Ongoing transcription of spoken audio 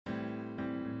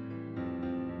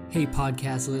Hey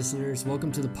podcast listeners,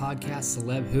 welcome to the podcast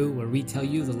Celeb Who, where we tell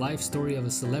you the life story of a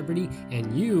celebrity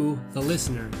and you, the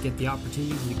listener, get the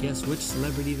opportunity to guess which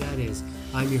celebrity that is.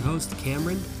 I'm your host,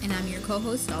 Cameron. And I'm your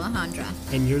co-host, Alejandra.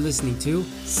 And you're listening to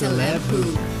Celeb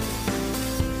Who.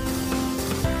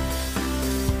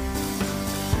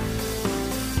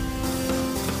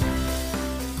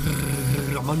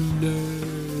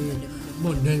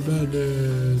 Monday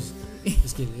Madness.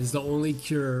 Just kidding. It's the only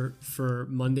cure for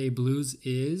Monday blues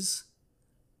is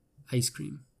ice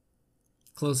cream.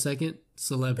 Close second,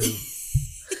 Celeb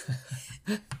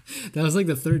Who. That was like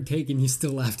the third take and you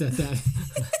still laughed at that.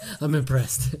 I'm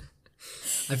impressed.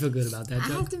 I feel good about that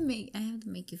joke. I have to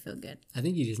make you feel good. I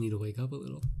think you just need to wake up a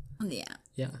little. Yeah.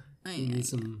 Yeah. You need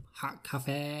some hot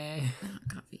coffee. Hot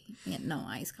coffee. Yeah, no,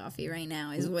 iced coffee right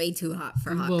now is way too hot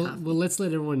for hot coffee. Well, let's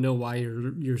let everyone know why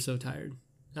you're so tired.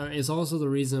 It's also the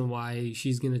reason why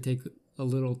she's going to take a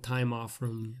little time off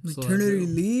from maternity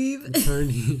leave.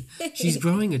 Maternity. She's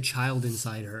growing a child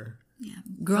inside her. Yeah,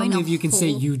 growing. How many of you can say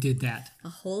you did that? A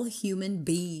whole human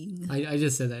being. I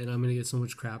just said that, and I'm going to get so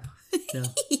much crap. Yeah,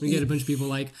 we get a bunch of people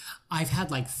like, I've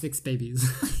had like 6 babies.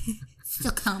 So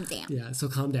calm down. Yeah, so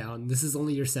calm down. This is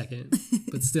only your second,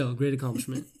 but still, great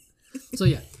accomplishment. So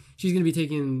yeah, she's going to be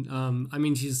taking.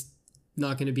 She's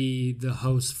not going to be the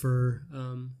host for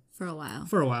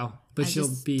a while, but she'll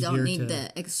be here to... don't need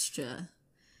the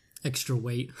extra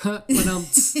weight.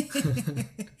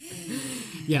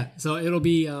 Yeah, so it'll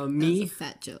be me. That's a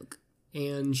fat joke.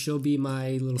 And she'll be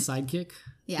my little sidekick.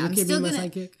 Yeah, I'm still gonna... my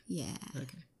sidekick? Yeah.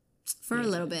 Okay. For a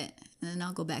little bit, and then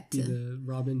I'll go back to... Be the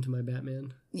Robin to my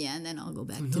Batman? Yeah, and then I'll go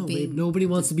back to being... being... Nobody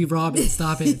wants to be Robin.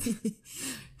 Stop it.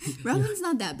 Robin's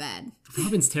not that bad.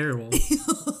 Robin's terrible.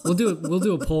 We'll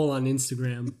do a poll on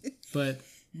Instagram, but...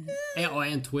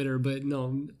 and Twitter, but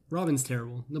no, Robin's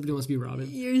terrible. Nobody wants to be Robin.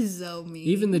 You're so mean.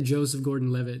 Even the Joseph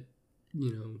Gordon-Levitt,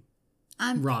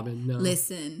 Robin. No.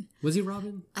 Listen. Was he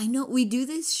Robin? I know we do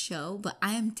this show, but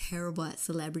I am terrible at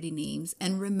celebrity names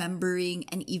and remembering,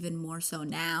 and even more so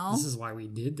now. This is why we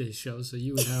did this show, so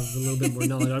you would have a little bit more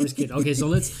knowledge. I'm just kidding. Okay, so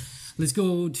let's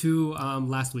go to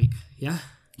last week. Yeah?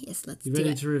 Yes, let's do it. You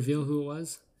ready to reveal who it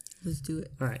was? Let's do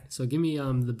it. All right, so give me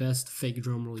the best fake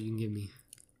drum roll you can give me.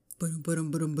 Oh,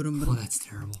 that's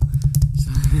terrible.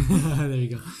 There you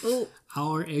go. Oh.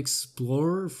 Our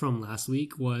explorer from last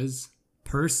week was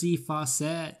Percy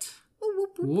Fawcett.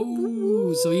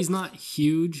 Whoa! So he's not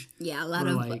huge. Yeah, a lot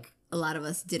of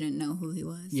us didn't know who he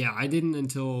was. Yeah, I didn't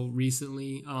until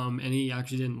recently. And he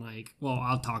actually didn't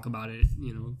I'll talk about it,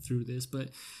 through this, but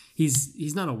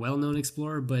he's not a well-known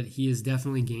explorer, but he has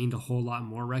definitely gained a whole lot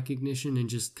more recognition in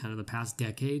just kind of the past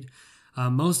decade.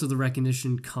 Most of the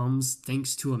recognition comes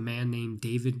thanks to a man named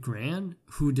David Gran,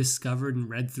 who discovered and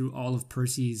read through all of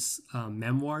Percy's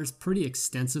memoirs pretty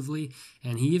extensively,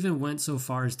 and he even went so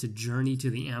far as to journey to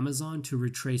the Amazon to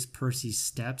retrace Percy's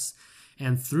steps.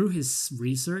 And through his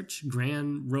research,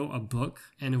 Gran wrote a book,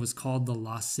 and it was called The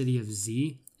Lost City of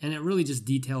Z, and it really just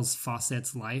details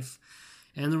Fawcett's life.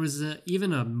 And there was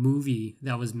even a movie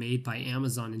that was made by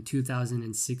Amazon in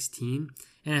 2016,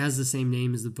 and it has the same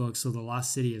name as the book, so The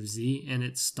Lost City of Z, and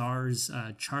it stars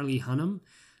Charlie Hunnam,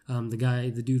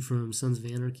 the dude from Sons of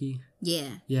Anarchy. Yeah.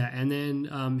 Yeah, and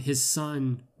then his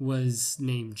son was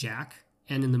named Jack,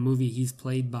 and in the movie he's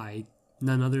played by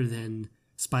none other than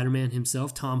Spider-Man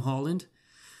himself, Tom Holland.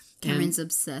 Cameron's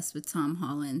obsessed with Tom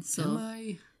Holland, so... Am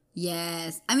I...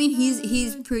 Yes, I mean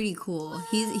he's pretty cool.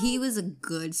 He was a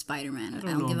good Spider-Man.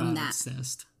 I'll give him that.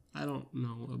 Obsessed. I don't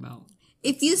know about.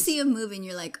 If you see a movie and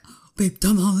you're like, oh, babe,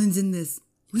 Tom Holland's in this,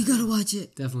 we gotta watch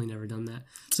it. Definitely never done that.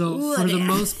 So for the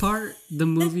most part, the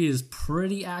movie is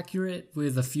pretty accurate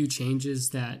with a few changes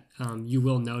that you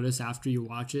will notice after you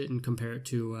watch it and compare it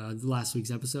to last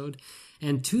week's episode.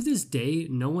 And to this day,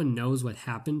 no one knows what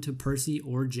happened to Percy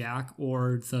or Jack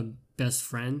or the best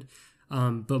friend.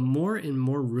 But more and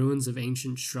more ruins of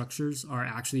ancient structures are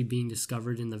actually being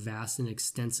discovered in the vast and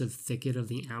extensive thicket of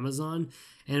the Amazon.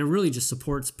 And it really just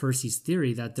supports Percy's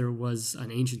theory that there was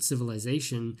an ancient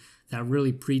civilization that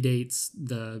really predates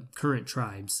the current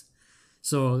tribes.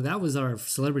 So that was our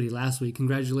celebrity last week.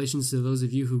 Congratulations to those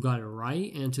of you who got it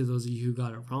right, and to those of you who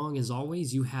got it wrong. As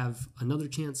always, you have another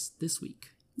chance this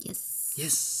week. Yes.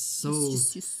 Yes. So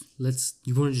yes.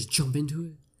 you want to just jump into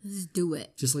it? Let's do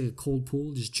it. Just like a cold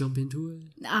pool, just jump into it.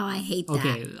 Oh, I hate that.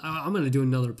 Okay, I'm gonna do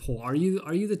another poll. Are you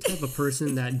the type of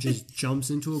person that just jumps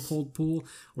into a cold pool,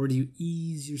 or do you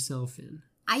ease yourself in?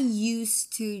 I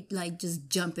used to just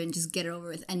jump in, just get it over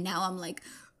with, and now I'm like,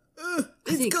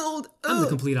 it's cold. I'm the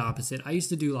complete opposite. I used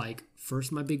to do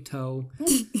first my big toe,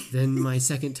 then my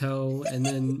second toe, and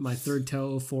then my third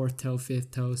toe, fourth toe, fifth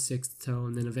toe, sixth toe,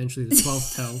 and then eventually the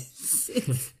 12th toe.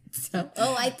 So,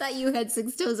 I thought you had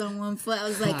 6 toes on one foot. I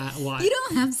was like, well, you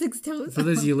don't have 6 toes. For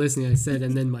those of you listening, I said,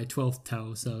 and then my 12th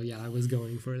toe. So yeah, I was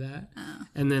going for that.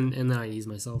 And then I eased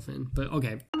myself in. But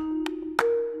okay.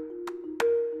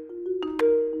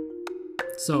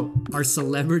 So our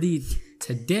celebrity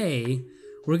today,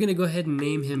 we're going to go ahead and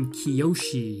name him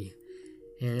Kiyoshi.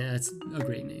 And that's a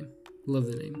great name. Love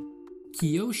the name.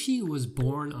 Kiyoshi was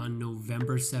born on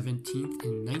November 17th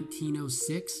in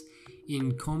 1906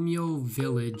 in Komyo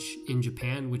Village in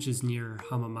Japan, which is near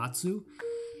Hamamatsu.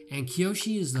 And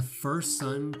Kiyoshi is the first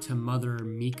son to mother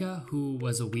Mika, who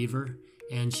was a weaver,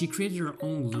 and she created her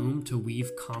own loom to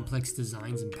weave complex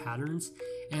designs and patterns.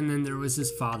 And then there was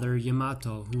his father,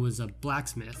 Yamato, who was a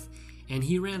blacksmith, and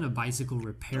he ran a bicycle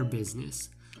repair business.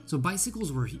 So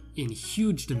bicycles were in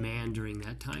huge demand during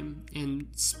that time, and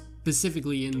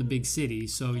specifically in the big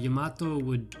cities. So Yamato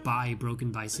would buy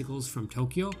broken bicycles from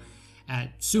Tokyo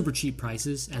at super cheap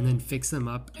prices and then fix them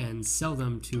up and sell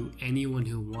them to anyone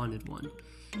who wanted one.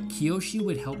 Kiyoshi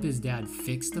would help his dad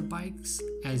fix the bikes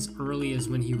as early as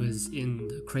when he was in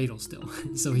the cradle still.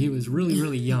 So he was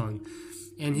really young.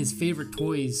 And his favorite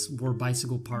toys were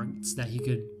bicycle parts that he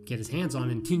could get his hands on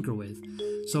and tinker with.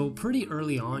 So pretty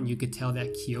early on, you could tell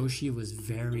that Kiyoshi was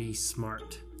very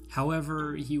smart.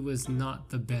 However, he was not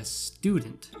the best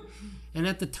student. And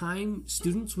at the time,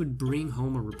 students would bring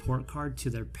home a report card to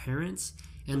their parents,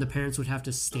 and the parents would have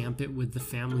to stamp it with the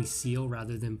family seal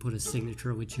rather than put a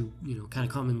signature, which you kind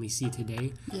of commonly see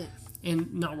today. Yeah.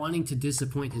 And not wanting to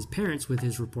disappoint his parents with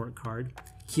his report card,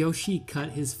 Kiyoshi cut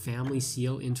his family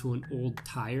seal into an old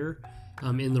tire,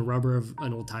 in the rubber of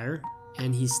an old tire,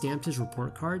 and he stamped his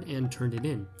report card and turned it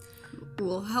in.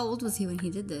 Well, how old was he when he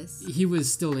did this? He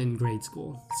was still in grade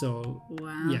school, so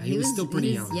wow. Yeah, he was still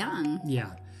pretty young.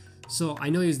 Yeah. So I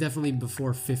know he was definitely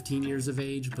before 15 years of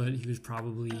age, but he was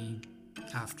probably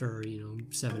after,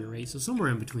 7 or 8, so somewhere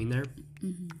in between there.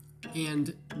 Mm-hmm.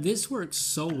 And this works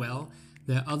so well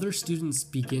that other students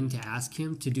begin to ask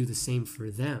him to do the same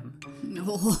for them.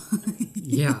 No.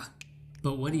 Yeah.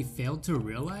 But what he failed to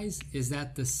realize is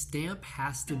that the stamp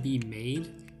has to be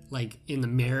made like in the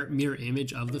mirror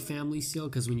image of the family seal,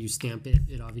 because when you stamp it,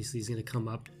 it obviously is going to come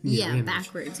up mirror image.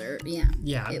 Backwards or yeah.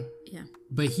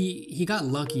 But he got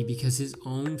lucky because his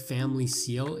own family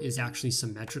seal is actually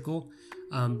symmetrical.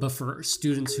 But for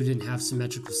students who didn't have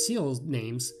symmetrical seal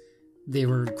names, they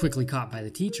were quickly caught by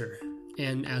the teacher.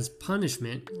 And as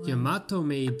punishment, Yamato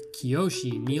made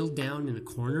Kiyoshi kneel down in a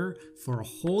corner for a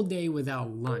whole day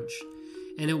without lunch.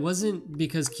 And it wasn't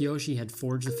because Kiyoshi had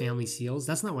forged the family seals.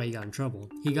 That's not why he got in trouble.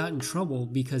 He got in trouble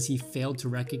because he failed to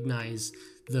recognize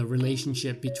the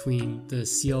relationship between the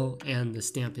seal and the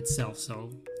stamp itself.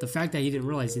 So the fact that he didn't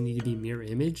realize it needed to be mirror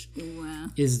image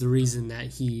is the reason that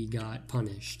he got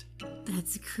punished.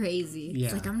 That's crazy. Yeah.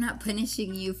 It's like, I'm not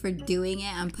punishing you for doing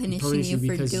it. I'm punishing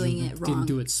you for doing it wrong. Didn't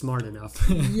do it smart enough.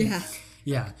 Yeah.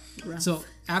 Yeah. Rough. So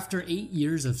after 8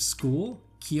 years of school,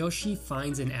 Kiyoshi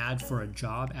finds an ad for a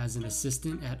job as an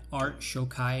assistant at Art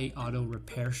Shokai Auto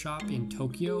Repair Shop in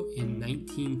Tokyo in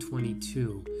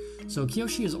 1922. So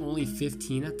Kiyoshi is only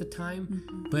 15 at the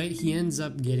time, but he ends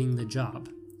up getting the job.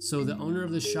 So the owner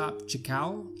of the shop,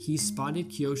 Chikao, he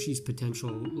spotted Kiyoshi's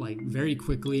potential very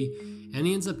quickly, and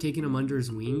he ends up taking him under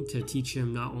his wing to teach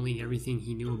him not only everything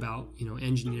he knew about,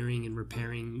 engineering and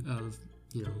repairing of,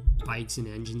 bikes and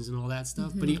engines and all that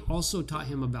stuff, but he also taught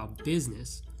him about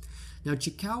business. Now,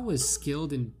 Chikao was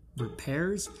skilled in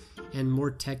repairs and more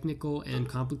technical and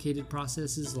complicated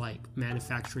processes like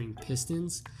manufacturing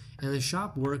pistons, and the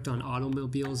shop worked on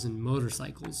automobiles and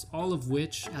motorcycles, all of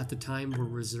which at the time were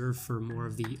reserved for more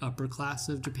of the upper class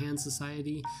of Japan's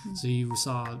society. So you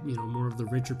saw, more of the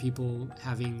richer people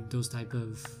having those type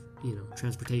of,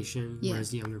 transportation, whereas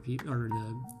the younger people or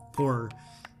the poorer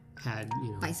had,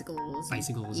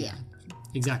 bicycles. Yeah.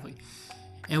 Exactly.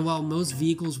 And while most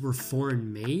vehicles were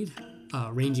foreign made,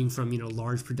 ranging from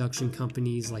large production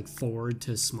companies like Ford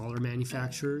to smaller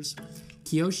manufacturers,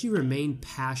 Kiyoshi remained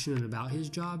passionate about his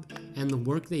job and the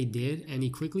work they did, and he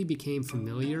quickly became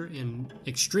familiar and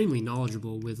extremely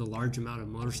knowledgeable with a large amount of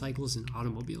motorcycles and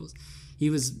automobiles. He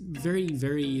was very,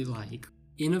 very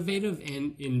innovative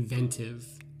and inventive.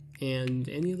 And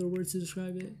any other words to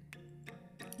describe it?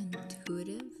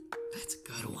 Intuitive? That's a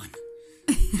good one.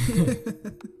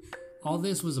 All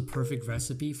this was a perfect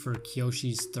recipe for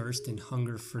Kiyoshi's thirst and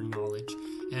hunger for knowledge,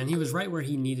 and he was right where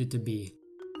he needed to be.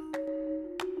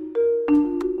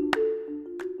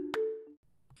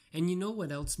 And you know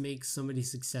what else makes somebody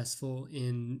successful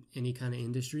in any kind of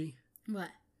industry? What?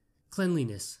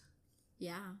 Cleanliness.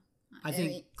 Yeah. I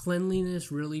think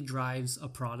cleanliness really drives a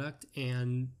product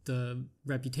and the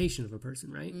reputation of a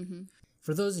person, right? Mm-hmm.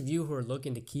 For those of you who are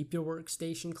looking to keep your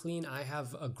workstation clean, I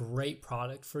have a great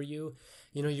product for you.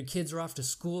 You know, your kids are off to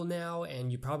school now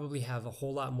and you probably have a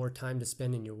whole lot more time to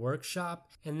spend in your workshop.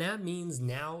 And that means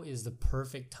now is the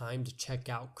perfect time to check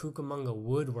out Cucamonga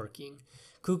Woodworking.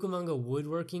 Cucamonga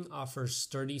Woodworking offers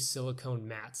sturdy silicone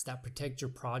mats that protect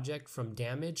your project from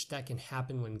damage that can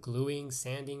happen when gluing,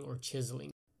 sanding, or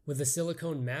chiseling. With a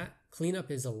silicone mat,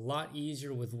 cleanup is a lot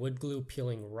easier with wood glue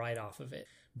peeling right off of it.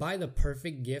 Buy the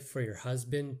perfect gift for your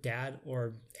husband, dad,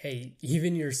 or hey,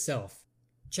 even yourself.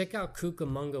 Check out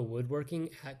Cucamonga Woodworking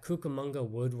at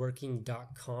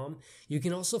cucamongawoodworking.com. You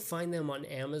can also find them on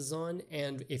Amazon,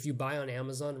 and if you buy on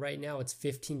Amazon right now, it's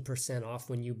 15% off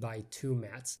when you buy 2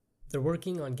 mats. They're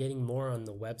working on getting more on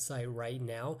the website right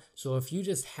now, so if you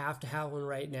just have to have one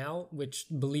right now, which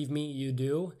believe me, you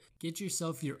do, get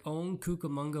yourself your own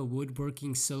Cucamonga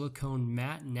Woodworking silicone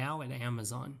mat now at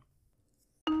Amazon.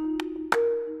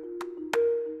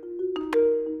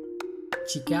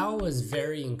 Chikao was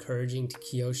very encouraging to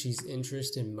Kiyoshi's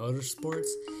interest in motorsports,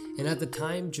 and at the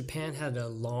time, Japan had a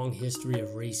long history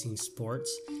of racing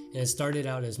sports, and it started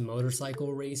out as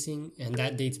motorcycle racing, and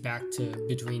that dates back to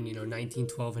between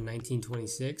 1912 and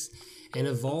 1926, and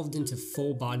evolved into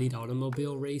full-bodied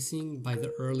automobile racing by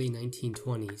the early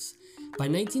 1920s. By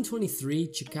 1923,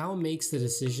 Chikao makes the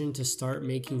decision to start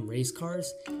making race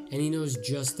cars, and he knows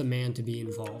just the man to be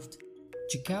involved.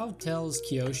 Chikao tells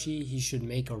Kiyoshi he should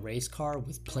make a race car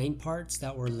with plain parts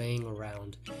that were laying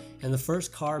around, and the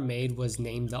first car made was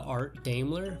named the Art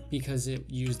Daimler because it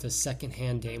used a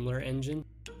second-hand Daimler engine.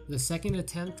 The second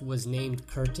attempt was named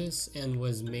Curtiss and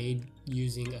was made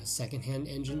using a second-hand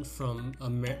engine from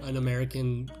an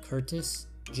American Curtiss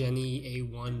Jenny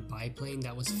A1 biplane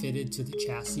that was fitted to the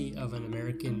chassis of an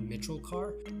American Mitchell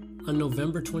car. On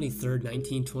November 23,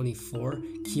 1924,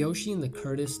 Kiyoshi and the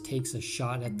Curtiss takes a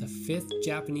shot at the 5th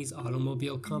Japanese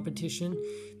automobile competition,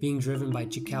 being driven by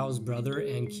Chikao's brother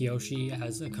and Kiyoshi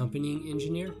as accompanying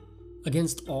engineer.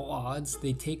 Against all odds,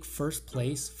 they take first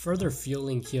place, further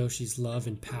fueling Kiyoshi's love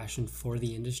and passion for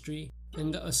the industry.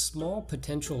 And a small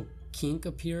potential kink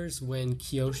appears when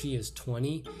Kiyoshi is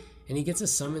 20, and he gets a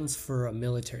summons for a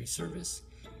military service.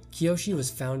 Kiyoshi was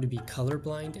found to be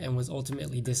colorblind and was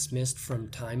ultimately dismissed from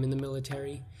time in the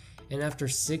military. And after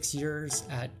 6 years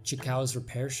at Chikao's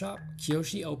repair shop,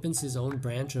 Kiyoshi opens his own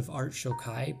branch of Art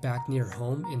Shokai back near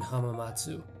home in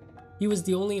Hamamatsu. He was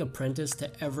the only apprentice to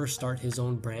ever start his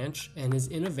own branch, and his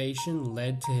innovation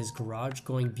led to his garage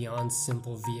going beyond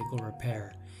simple vehicle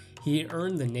repair. He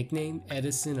earned the nickname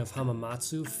Edison of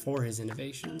Hamamatsu for his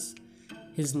innovations.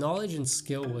 His knowledge and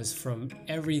skill was from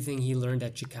everything he learned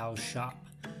at Chikao's shop.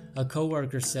 A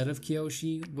co-worker said of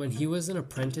Kiyoshi, when he was an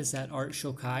apprentice at Art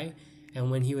Shokai and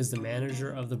when he was the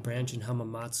manager of the branch in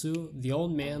Hamamatsu, the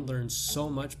old man learned so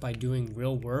much by doing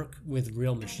real work with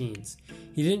real machines.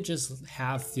 He didn't just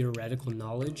have theoretical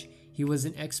knowledge, he was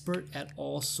an expert at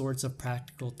all sorts of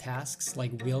practical tasks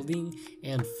like welding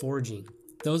and forging.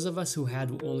 Those of us who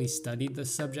had only studied the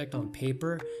subject on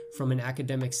paper from an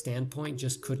academic standpoint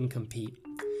just couldn't compete.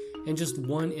 And just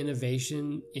one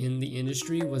innovation in the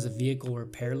industry was a vehicle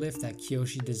repair lift that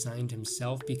Kiyoshi designed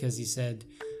himself because he said,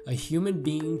 a human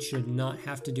being should not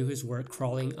have to do his work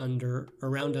crawling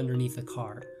around underneath a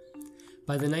car.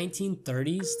 By the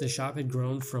 1930s, the shop had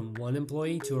grown from 1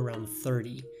 employee to around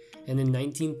 30. And in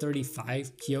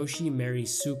 1935, Kiyoshi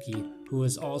marries Suki, who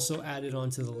was also added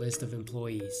onto the list of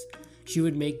employees. She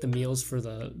would make the meals for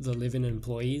the live-in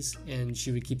employees, and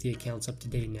she would keep the accounts up to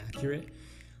date and accurate.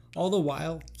 All the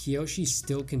while, Kiyoshi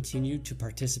still continued to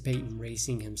participate in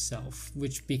racing himself,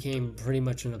 which became pretty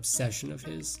much an obsession of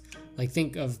his. Like,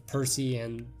 think of Percy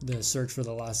and the Search for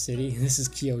the Lost City. This is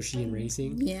Kiyoshi in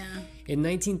racing. Yeah. In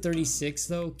 1936,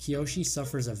 though, Kiyoshi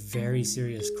suffers a very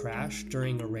serious crash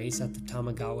during a race at the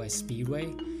Tamagawa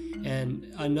Speedway,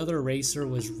 and another racer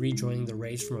was rejoining the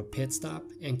race from a pit stop,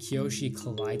 and Kiyoshi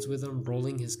collides with him,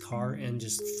 rolling his car and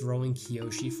just throwing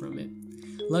Kiyoshi from it.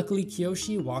 Luckily,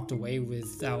 Kiyoshi walked away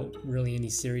without really any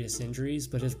serious injuries,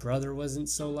 but his brother wasn't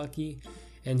so lucky,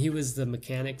 and he was the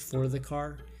mechanic for the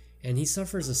car, and he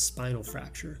suffers a spinal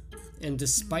fracture. And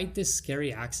despite this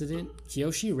scary accident,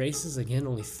 Kiyoshi races again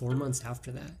only 4 months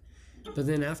after that. But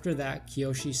then after that,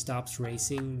 Kiyoshi stops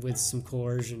racing with some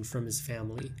coercion from his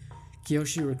family.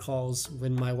 Kiyoshi recalls,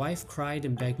 when my wife cried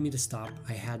and begged me to stop,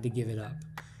 I had to give it up.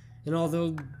 And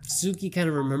although Suki kind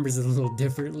of remembers it a little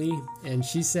differently, and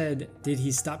she said, did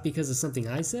he stop because of something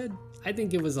I said? I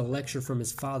think it was a lecture from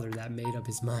his father that made up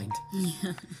his mind.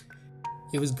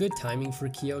 It was good timing for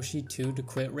Kiyoshi too to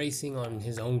quit racing on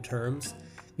his own terms,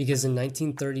 because in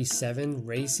 1937,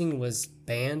 racing was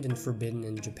banned and forbidden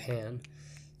in Japan.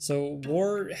 So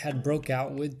war had broke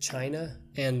out with China,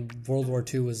 and World War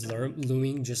II was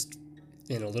looming just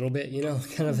in a little bit, you know,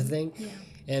 kind of a thing. Yeah.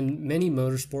 And many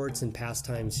motorsports and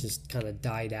pastimes just kind of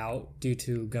died out due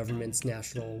to government's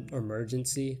national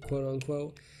emergency, quote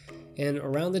unquote. And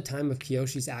around the time of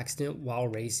Kiyoshi's accident while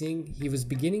racing, he was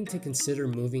beginning to consider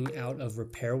moving out of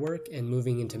repair work and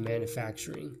moving into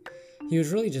manufacturing. He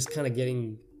was really just kind of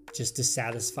getting just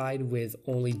dissatisfied with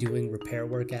only doing repair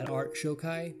work at Art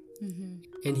Shokai.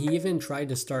 And he even tried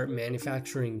to start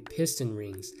manufacturing piston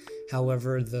rings.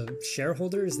 However, the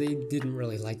shareholders, they didn't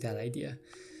really like that idea.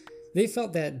 They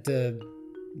felt that the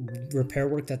repair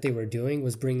work that they were doing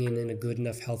was bringing in a good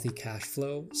enough healthy cash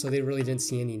flow, so they really didn't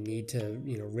see any need to,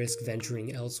 risk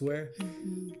venturing elsewhere.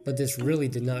 But this really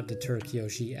did not deter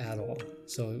Kiyoshi at all.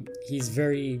 So he's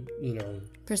very,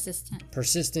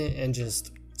 persistent and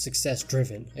just success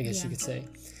driven, I guess you could say.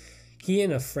 He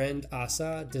and a friend,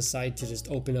 Asa, decide to just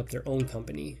open up their own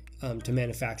company to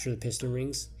manufacture the piston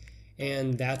rings.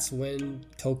 And that's when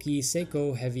Toki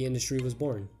Seiko Heavy Industry was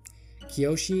born.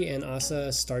 Kiyoshi and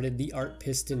Asa started the Art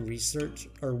Piston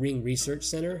Ring Research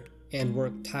Center and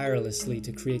worked tirelessly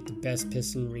to create the best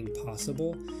piston ring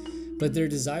possible. But their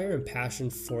desire and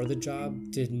passion for the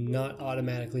job did not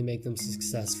automatically make them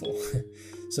successful.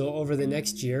 So over the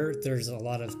next year, there's a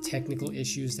lot of technical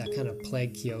issues that kind of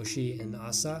plague Kiyoshi and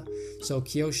Asa. So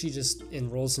Kiyoshi just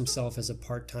enrolls himself as a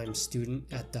part-time student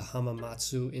at the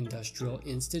Hamamatsu Industrial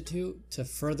Institute to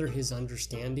further his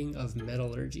understanding of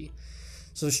metallurgy.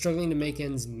 So struggling to make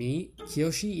ends meet,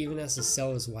 Kiyoshi even has to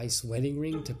sell his wife's wedding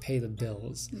ring to pay the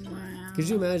bills. Wow. Could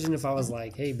you imagine if I was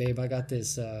like, hey babe, I got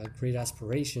this great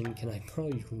aspiration, can I borrow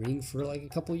your ring for like a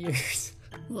couple years?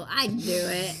 Well, I'd do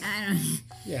it. I don't...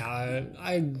 Yeah,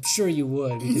 I'm sure you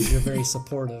would because you're very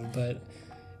supportive, but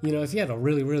if you had a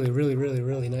really, really, really, really,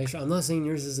 really nice ring, I'm not saying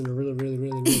yours isn't a really, really,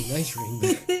 really, really nice ring,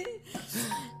 but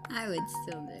I would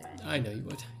still do it. I know you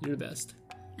would. You're the best.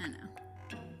 I know.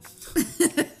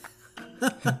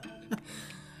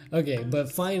 Okay,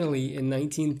 but finally in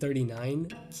 1939,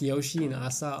 Kiyoshi and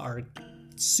Asa are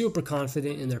super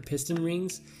confident in their piston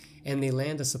rings, and they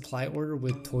land a supply order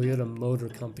with Toyota Motor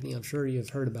Company. I'm sure you've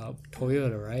heard about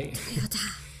Toyota, right? Toyota.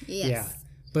 Yes. Yeah.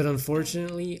 But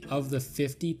unfortunately, of the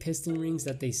 50 piston rings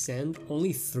that they send,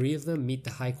 only 3 of them meet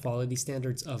the high quality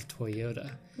standards of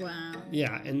Toyota. Wow.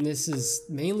 Yeah, and this is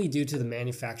mainly due to the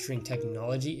manufacturing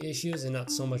technology issues and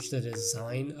not so much the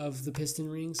design of the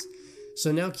piston rings. So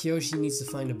now Kiyoshi needs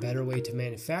to find a better way to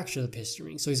manufacture the piston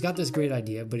rings. So he's got this great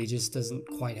idea, but he just doesn't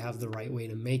quite have the right way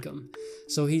to make them.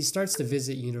 So he starts to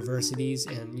visit universities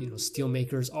and steel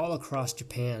makers all across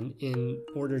Japan in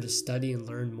order to study and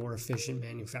learn more efficient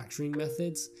manufacturing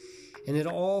methods. And it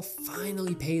all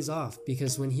finally pays off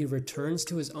because when he returns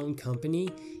to his own company,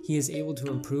 he is able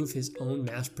to improve his own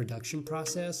mass production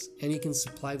process, and he can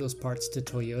supply those parts to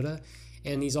Toyota.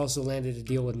 And he's also landed a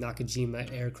deal with Nakajima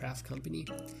Aircraft Company.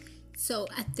 So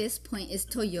at this point, is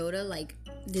Toyota like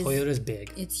this? Toyota's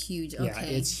big. It's huge. Okay, yeah,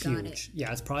 it's got huge. It.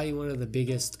 Yeah, it's probably one of the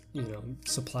biggest,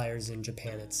 suppliers in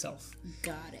Japan itself.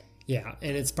 Got it. Yeah,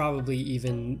 and it's probably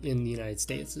even in the United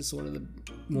States. It's one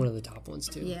of the top ones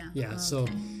too. Yeah. Yeah. Okay. So,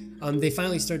 they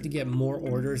finally start to get more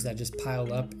orders that just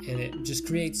pile up, and it just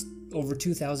creates over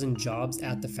 2,000 jobs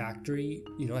at the factory,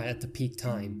 at the peak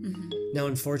time. Now,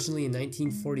 unfortunately, in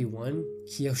 1941,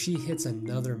 Kiyoshi hits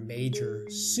another major,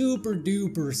 super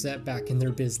duper setback in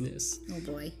their business. Oh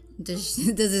boy. Does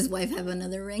his wife have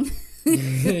another ring?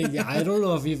 Yeah, I don't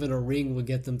know if even a ring would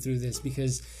get them through this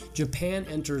because Japan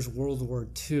enters World War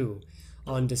II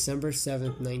on December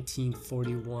 7th,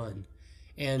 1941.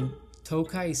 And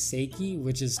Tokai Seiki,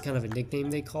 which is kind of a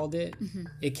nickname they called it,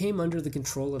 it came under the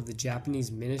control of the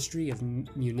Japanese Ministry of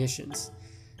Munitions.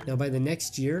 Now, by the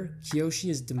next year, Kiyoshi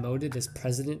is demoted as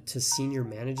president to senior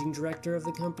managing director of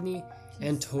the company,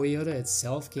 and Toyota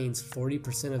itself gains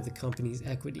 40% of the company's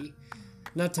equity.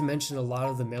 Not to mention a lot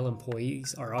of the male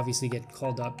employees are obviously get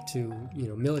called up to,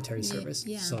 military service.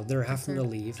 Yeah, so they're having to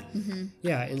leave.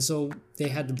 Yeah, and so they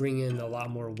had to bring in a lot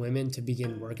more women to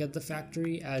begin work at the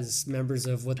factory as members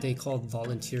of what they called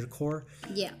volunteer corps.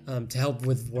 Yeah. To help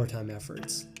with wartime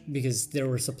efforts because they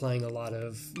were supplying a lot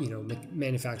of,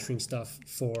 manufacturing stuff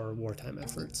for wartime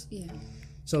efforts. Yeah.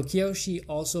 So Kiyoshi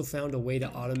also found a way to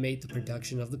automate the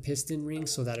production of the piston ring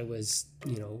so that it was,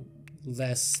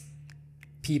 less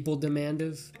people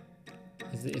demandive,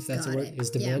 if that's Got a word. it. Is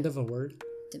demandive a word?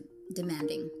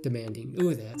 Demanding. Demanding.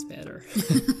 Ooh, that's better.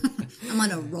 I'm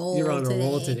on a roll. You're on a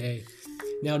roll today.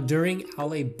 Now, during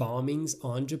LA bombings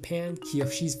on Japan,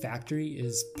 Kiyoshi's factory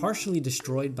is partially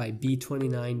destroyed by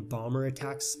B-29 bomber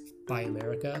attacks by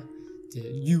America. The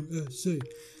USA.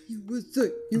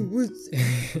 USA.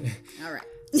 All right.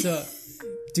 So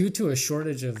Due to a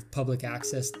shortage of public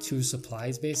access to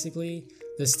supplies, basically,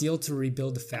 the steel to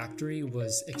rebuild the factory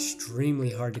was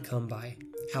extremely hard to come by.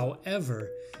 However,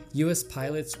 US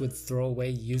pilots would throw away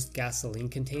used gasoline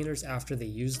containers after they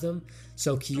used them,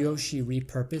 so Kiyoshi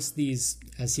repurposed these,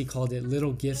 as he called it,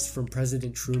 little gifts from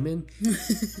President Truman.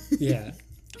 Yeah,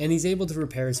 and he's able to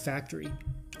repair his factory.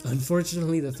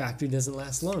 Unfortunately, the factory doesn't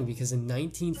last long because in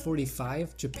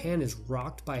 1945, Japan is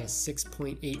rocked by a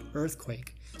 6.8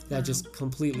 earthquake that just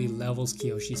completely levels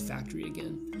Kiyoshi's factory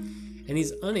again. And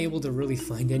he's unable to really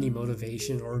find any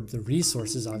motivation or the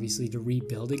resources, obviously, to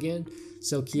rebuild again.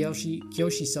 So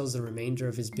Kiyoshi sells the remainder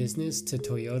of his business to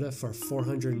Toyota for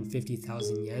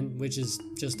 450,000 yen, which is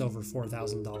just over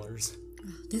 $4,000.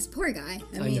 This poor guy.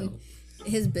 I know. mean,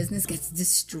 his business gets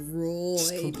destroyed.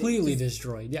 Just completely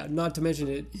destroyed. Yeah, not to mention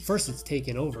it. First, it's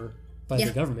taken over by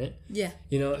the government. Yeah.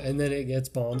 You know, and then it gets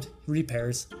bombed,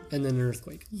 repairs, and then an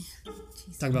earthquake. Yeah.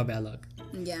 Talk about bad luck.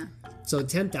 Yeah. So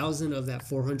 10,000 of that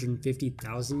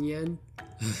 450,000 yen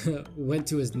went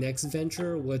to his next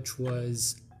venture, which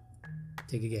was,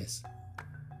 take a guess.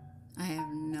 I have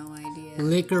no idea.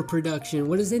 Liquor production.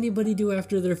 What does anybody do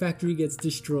after their factory gets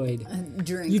destroyed?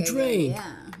 Drink. You drink.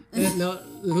 Yeah. Now,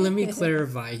 let me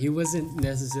clarify. He wasn't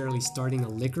necessarily starting a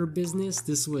liquor business.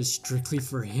 This was strictly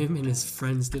for him and his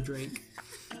friends to drink.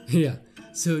 Yeah.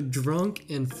 So drunk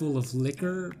and full of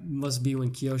liquor must be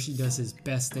when Kiyoshi does his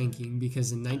best thinking,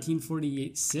 because in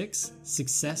 1948-6,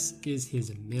 success is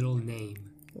his middle name.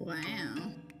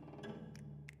 Wow.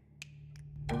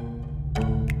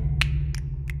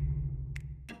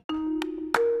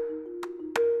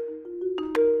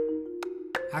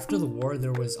 After the war,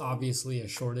 there was obviously a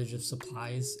shortage of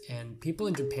supplies, and people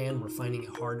in Japan were finding it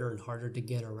harder and harder to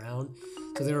get around,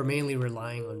 so they were mainly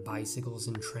relying on bicycles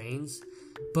and trains.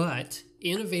 But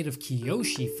innovative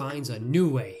Kiyoshi finds a new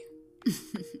way.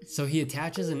 So he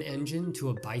attaches an engine to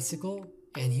a bicycle,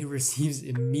 and he receives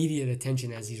immediate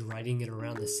attention as he's riding it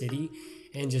around the city,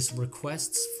 and just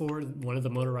requests for one of the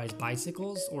motorized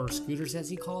bicycles, or scooters as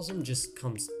he calls them, just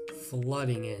comes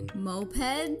flooding in.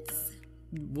 Mopeds?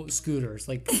 Scooters,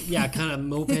 like, yeah, kind of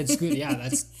moped scooter. Yeah,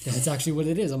 that's actually what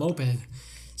it is, a moped.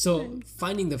 So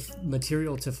finding the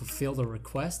material to fulfill the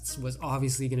requests was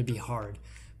obviously going to be hard,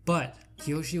 but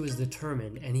Kiyoshi was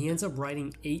determined, and he ends up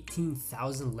writing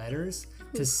 18,000 letters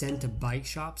to send to bike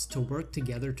shops to work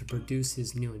together to produce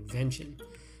his new invention.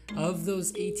 Of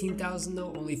those 18,000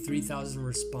 though, only 3,000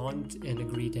 respond and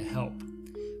agree to help.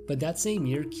 But that same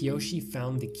year, Kiyoshi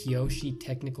found the Kiyoshi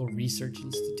Technical Research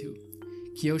Institute.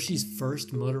 Kiyoshi's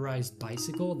first motorized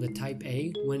bicycle, the Type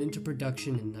A, went into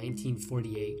production in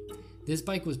 1948. This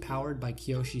bike was powered by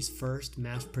Kiyoshi's first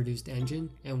mass-produced engine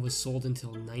and was sold until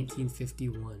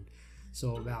 1951,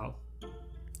 so about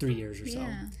 3 years or so.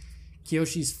 Yeah.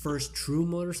 Kiyoshi's first true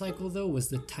motorcycle, though, was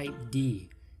the Type D,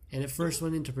 and it first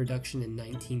went into production in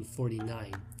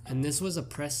 1949. And this was a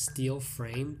pressed steel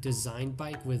frame designed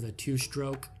bike with a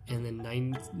 2-stroke and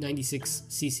then 96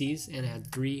 cc's and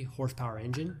had 3 horsepower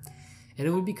engine. And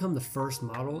it would become the first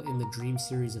model in the Dream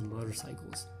series of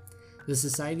motorcycles. The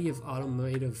Society of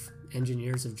Automotive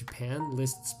Engineers of Japan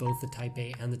lists both the Type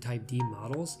A and the Type D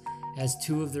models as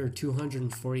 2 of their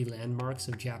 240 landmarks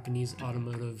of Japanese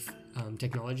automotive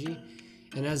technology.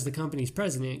 And as the company's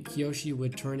president, Kiyoshi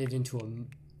would turn it into a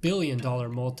billion-dollar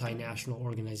multinational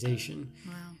organization.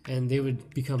 Wow. And they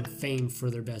would become famed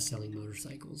for their best-selling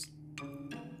motorcycles.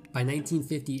 By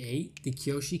 1958, the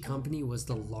Kiyoshi Company was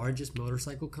the largest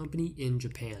motorcycle company in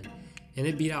Japan, and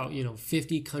it beat out,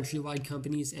 50 countrywide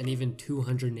companies and even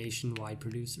 200 nationwide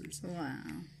producers. Wow.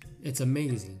 It's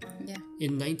amazing. Yeah.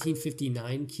 In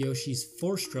 1959, Kiyoshi's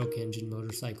 4-stroke engine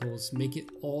motorcycles make it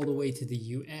all the way to the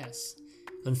US.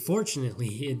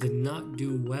 Unfortunately, it did not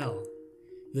do well.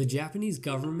 The Japanese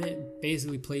government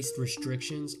basically placed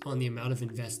restrictions on the amount of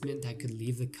investment that could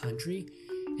leave the country,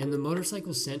 and the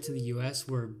motorcycles sent to the US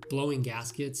were blowing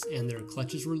gaskets and their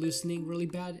clutches were loosening really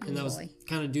bad. And that was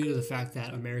kind of due to the fact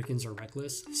that Americans are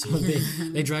reckless. So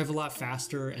they drive a lot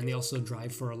faster, and they also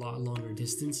drive for a lot longer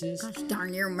distances. Gosh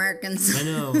darn you Americans. I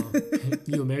know.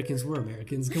 You Americans were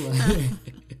Americans. Come on.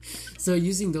 So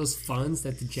using those funds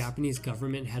that the Japanese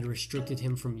government had restricted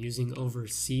him from using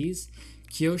overseas,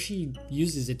 Kiyoshi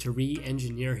uses it to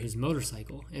re-engineer his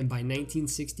motorcycle, and by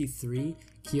 1963,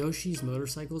 Kiyoshi's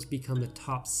motorcycles become the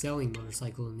top-selling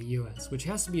motorcycle in the US, which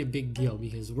has to be a big deal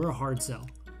because we're a hard sell.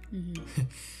 Mm-hmm.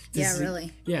 Yeah,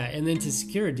 really. Yeah, and then to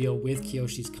secure a deal with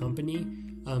Kiyoshi's company,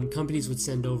 companies would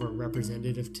send over a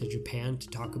representative to Japan to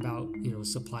talk about, a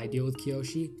supply deal with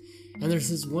Kiyoshi. And there's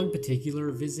this one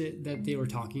particular visit that they were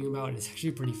talking about, and it's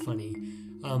actually pretty funny.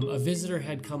 A visitor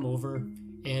had come over,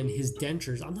 and his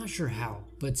dentures, I'm not sure how,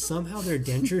 but somehow their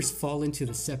dentures fall into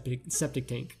the septic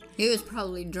tank. He was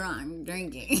probably drunk,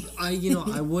 drinking.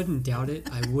 I wouldn't doubt it.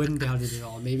 I wouldn't doubt it at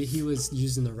all. Maybe he was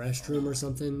using the restroom or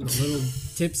something, a little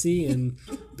tipsy, and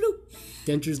bloop,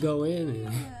 dentures go in.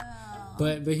 And,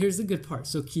 but here's the good part.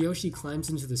 So Kiyoshi climbs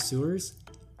into the sewers,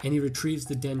 and he retrieves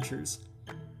the dentures.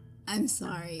 I'm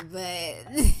sorry, but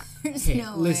there's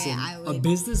no listen, way I would. a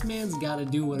businessman's got to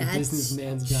do what a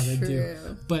businessman's got to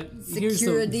do. But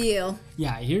Secure a deal.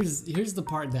 Yeah, here's the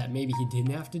part that maybe he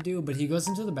didn't have to do, but he goes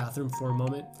into the bathroom for a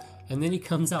moment, and then he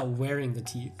comes out wearing the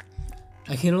teeth.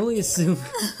 I can only assume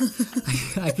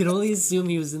I can only assume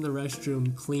he was in the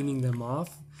restroom cleaning them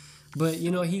off. But,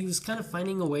 he was kind of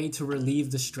finding a way to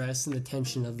relieve the stress and the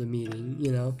tension of the meeting,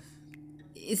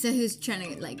 So he was trying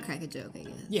to, crack a joke, I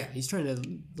guess. Yeah, he's trying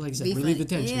to, like I said, relieve the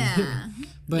tension. Yeah.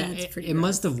 But it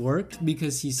must have worked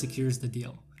because he secures the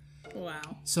deal. Wow.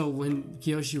 So when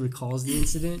Kiyoshi recalls the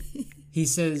incident, he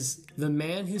says, "The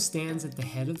man who stands at the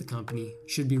head of the company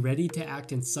should be ready to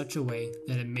act in such a way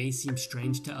that it may seem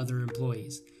strange to other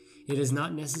employees. It is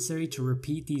not necessary to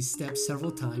repeat these steps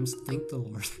several times, thank the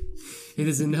Lord. It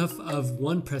is enough of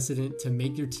one precedent to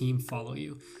make your team follow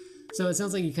you." So it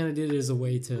sounds like he kind of did it as a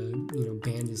way to,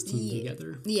 band his team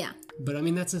together. Yeah. But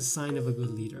that's a sign of a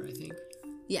good leader, I think.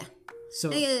 Yeah. So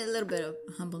a little bit of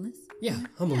humbleness. Yeah,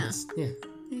 humbleness. Yeah.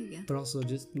 There you go. But also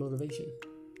just motivation.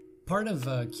 Part of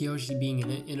Kiyoshi being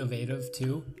innovative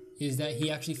too is that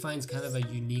he actually finds kind of a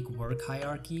unique work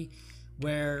hierarchy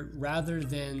where rather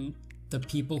than the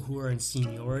people who are in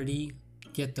seniority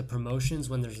get the promotions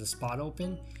when there's a spot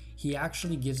open, he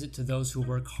actually gives it to those who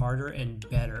work harder and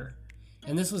better.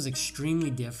 And this was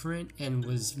extremely different and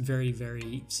was very,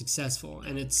 very successful.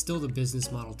 And it's still the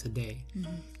business model today.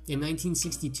 Mm-hmm. In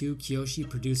 1962, Kiyoshi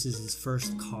produces his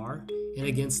first car, and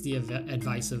against the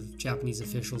advice of Japanese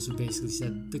officials who basically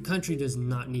said the country does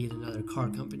not need another car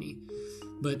company.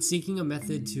 But seeking a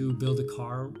method to build a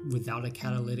car without a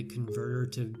catalytic converter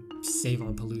to save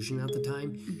on pollution at the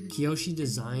time, Kiyoshi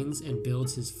designs and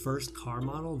builds his first car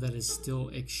model that is still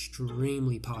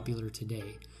extremely popular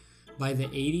today. By the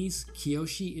 80s,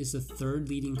 Kiyoshi is the third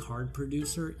leading car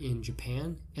producer in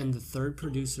Japan and the third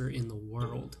producer in the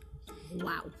world.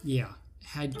 Wow. Yeah.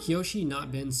 Had Kiyoshi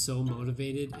not been so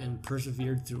motivated and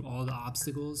persevered through all the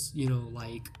obstacles,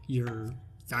 like your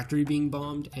factory being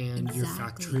bombed and your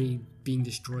factory being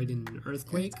destroyed in an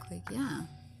earthquake, yeah.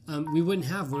 We wouldn't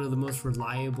have one of the most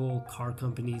reliable car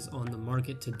companies on the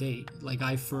market to date.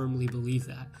 I firmly believe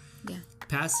that. Yeah.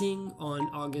 Passing on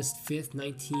August 5th,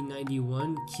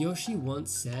 1991, Kiyoshi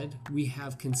once said, "We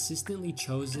have consistently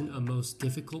chosen a most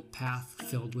difficult path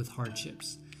filled with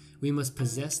hardships. We must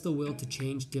possess the will to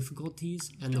change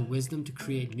difficulties and the wisdom to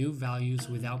create new values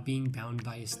without being bound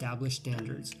by established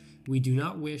standards. We do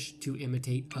not wish to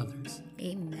imitate others."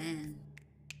 Amen.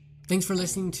 Thanks for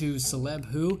listening to Celeb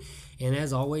Who, and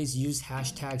as always, use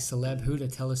hashtag CelebWho to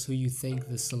tell us who you think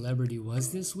the celebrity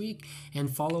was this week, and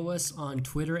follow us on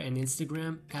Twitter and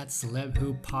Instagram at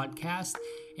CelebWho Podcast,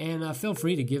 and feel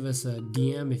free to give us a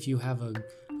DM if you have a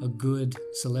good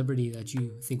celebrity that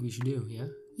you think we should do, yeah?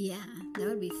 Yeah, that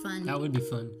would be fun. That would be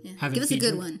fun. Yeah. Give us a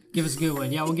good one. Give us a good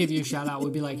one. Yeah, we'll give you a shout out. We'll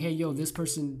be like, hey, yo, this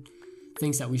person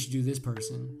thinks that we should do this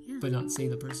person, but not say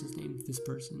the person's name. This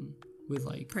person with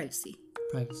privacy.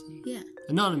 Yeah.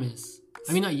 Anonymous.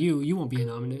 I mean, not you. You won't be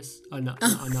anonymous.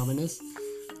 Anonymous.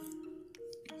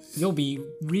 You'll be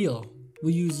real.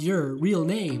 We'll use your real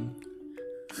name.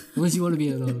 Unless you want to be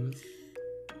anonymous.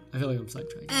 I feel like I'm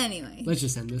sidetracked. Anyway. Let's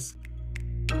just end this.